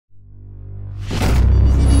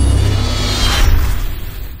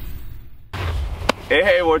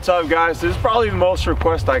Hey, what's up guys? This is probably the most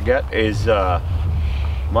request I get is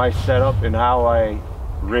my setup and how I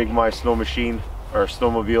rig my snow machine or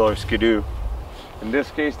snowmobile or skidoo. In this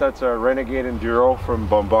case, that's a Renegade Enduro from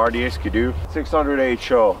Bombardier Skidoo 600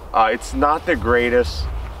 HO. It's not the greatest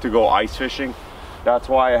to go ice fishing. That's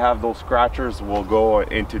why I have those scratchers. We'll go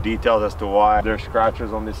into details as to why there's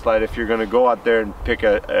scratchers on this sled. If you're gonna go out there and pick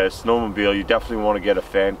a snowmobile, you definitely want to get a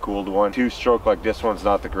fan cooled one. Two stroke like this one's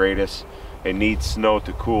not the greatest. It needs snow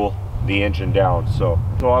to cool the engine down. So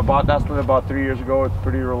I bought that sled about 3 years ago. It's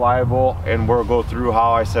pretty reliable, and we'll go through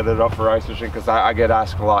how I set it up for ice fishing, because I get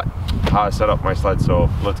asked a lot how I set up my sled. So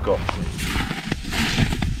let's go.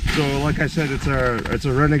 So like I said, it's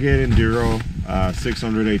a Renegade Enduro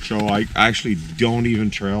 600 HO. I actually don't even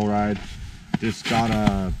trail ride. It's got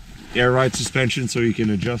a air ride suspension so you can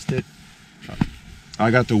adjust it. I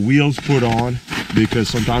got the wheels put on because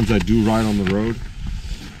sometimes I do ride on the road.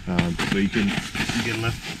 So you can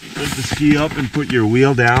lift the ski up and put your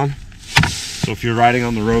wheel down. So if you're riding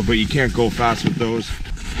on the road, but you can't go fast with those.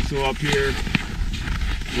 So up here,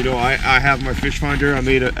 you know, I have my fish finder. I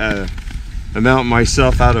made a mount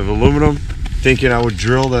myself out of aluminum, thinking I would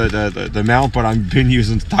drill the mount, but I've been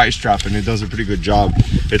using the tie strap and it does a pretty good job.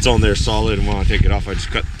 It's on there solid, and when I take it off, I just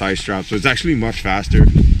cut the tie strap. So it's actually much faster.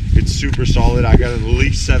 It's super solid. I got at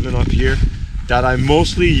least 7 up here that I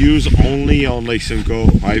mostly use only on Lake Simcoe.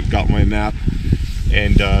 I've got my map,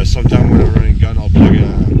 and sometime when I'm running gun, I'll plug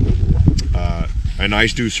an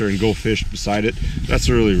ice deucer and go fish beside it. That's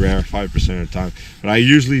really rare, 5% of the time. But I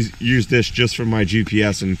usually use this just for my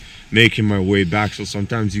GPS and making my way back. So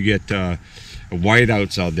sometimes you get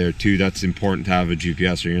whiteouts out there too. That's important to have a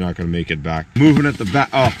GPS, or you're not going to make it back. Moving at the back,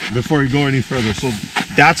 oh, before you go any further, so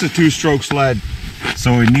that's a 2-stroke sled.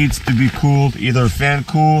 So it needs to be cooled, either fan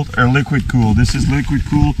cooled or liquid cooled. This is liquid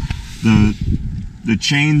cooled. The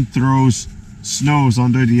chain throws snows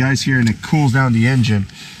under the ice here, and it cools down the engine.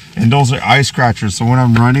 And those are ice scratchers. So when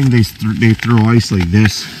I'm running, they throw ice like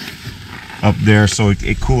this up there. So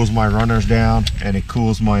it cools my runners down, and it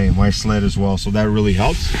cools my sled as well. So that really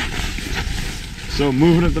helps. So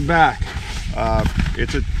moving at the back,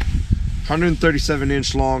 it's a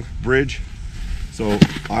 137-inch long bridge. So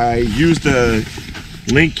I use the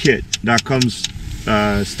link kit that comes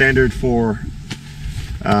standard for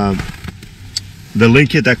the link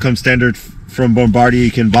kit that comes standard from Bombardier.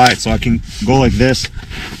 You can buy it, so I can go like this,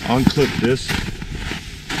 unclip this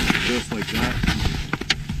just like that,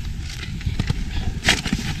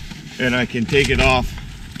 and I can take it off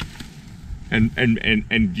and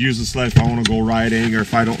use the sled if I want to go riding, or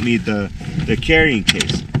if I don't need the carrying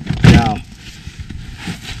case. Now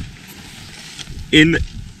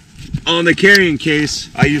on the carrying case,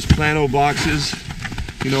 I use plano boxes.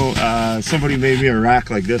 You know, somebody made me a rack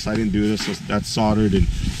like this. I didn't do this. So that's soldered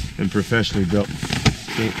and professionally built.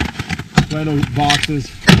 So plano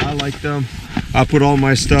boxes, I like them. I put all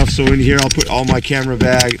my stuff. So in here, I'll put all my camera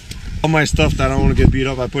bag, all my stuff that I don't want to get beat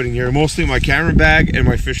up. I put in here mostly my camera bag and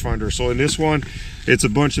my fish finder. So in this one, it's a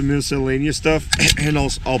bunch of miscellaneous stuff, and I'll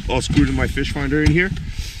screw to my fish finder in here.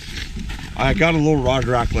 I got a little rod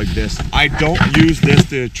rack like this. I don't use this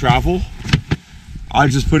to travel. I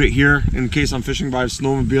just put it here in case I'm fishing by a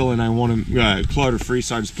snowmobile and I want them clutter free,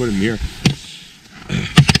 so I just put them here.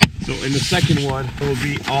 So in the second one, it will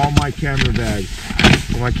be all my camera bags.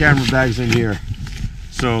 So my camera bag's in here.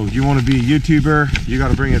 So you want to be a YouTuber, you got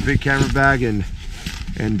to bring a big camera bag and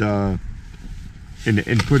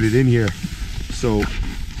put it in here. So,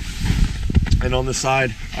 and on the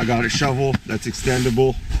side, I got a shovel that's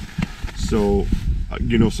extendable. So,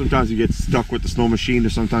 you know, sometimes you get stuck with the snow machine, or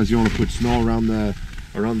sometimes you want to put snow around the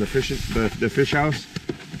fish house.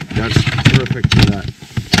 That's perfect for that.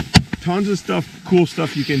 Tons of stuff, cool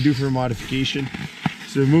stuff you can do for modification.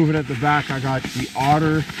 So moving at the back, I got the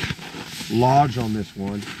Otter Lodge on this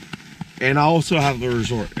one, and I also have the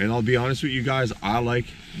Resort. And I'll be honest with you guys, I like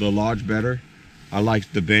the Lodge better. I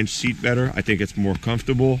like the bench seat better. I think it's more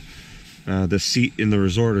comfortable. The seat in the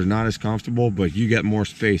Resort is not as comfortable, but you get more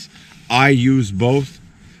space. I use both,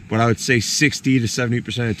 but I would say 60 to 70%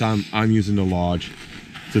 of the time I'm using the Lodge.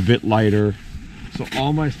 It's a bit lighter. So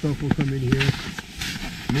all my stuff will come in here.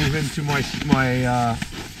 Move into my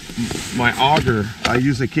auger. I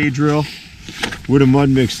use a K-drill with a mud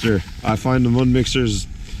mixer. I find the mud mixers,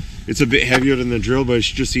 it's a bit heavier than the drill, but it's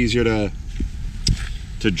just easier to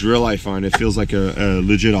drill. I find it feels like a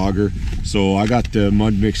legit auger. So I got the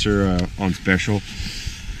mud mixer on special,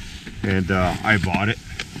 and I bought it.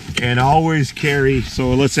 And I always carry,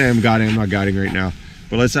 so let's say I'm not guiding right now,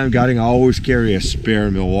 but let's say I'm guiding, I always carry a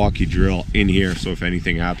spare Milwaukee drill in here, so if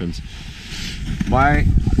anything happens. My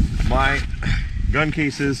gun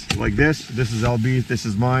cases like this. This is LB, this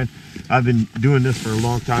is mine. I've been doing this for a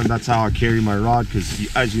long time. That's how I carry my rod,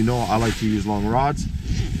 because as you know, I like to use long rods.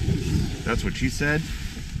 That's what she said.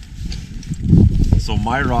 So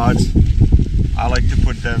my rods, I like to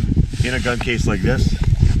put them in a gun case like this.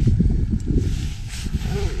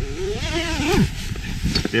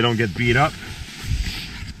 They don't get beat up.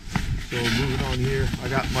 So moving on here, I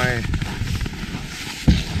got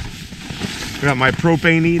my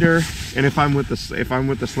propane heater, and if I'm with the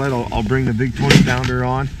sled, I'll bring the big 20 pounder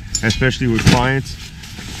on, especially with clients.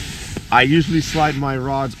 I usually slide my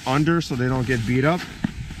rods under so they don't get beat up.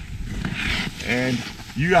 And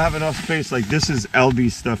you have enough space, like this is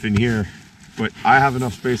LB stuff in here, but I have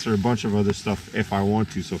enough space for a bunch of other stuff if I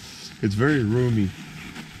want to, so it's very roomy.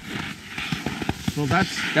 So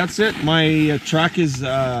that's it. My track has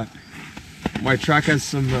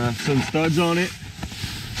some studs on it.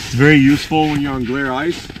 It's very useful when you're on glare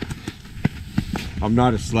ice. I'm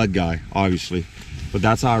not a sled guy, obviously, but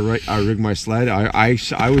that's how I rig my sled.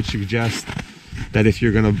 I would suggest that if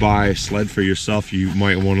you're gonna buy a sled for yourself, you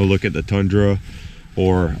might want to look at the Tundra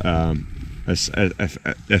or a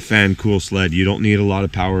fan cool sled. You don't need a lot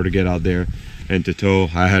of power to get out there and to tow.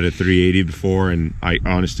 I had a 380 before, and I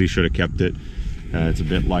honestly should have kept it. It's a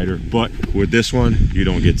bit lighter, but with this one, you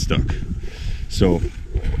don't get stuck. So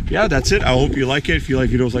yeah, that's it. I hope you like it. If you like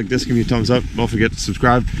videos like this, give me a thumbs up. Don't forget to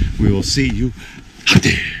subscribe. We will see you out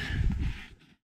there.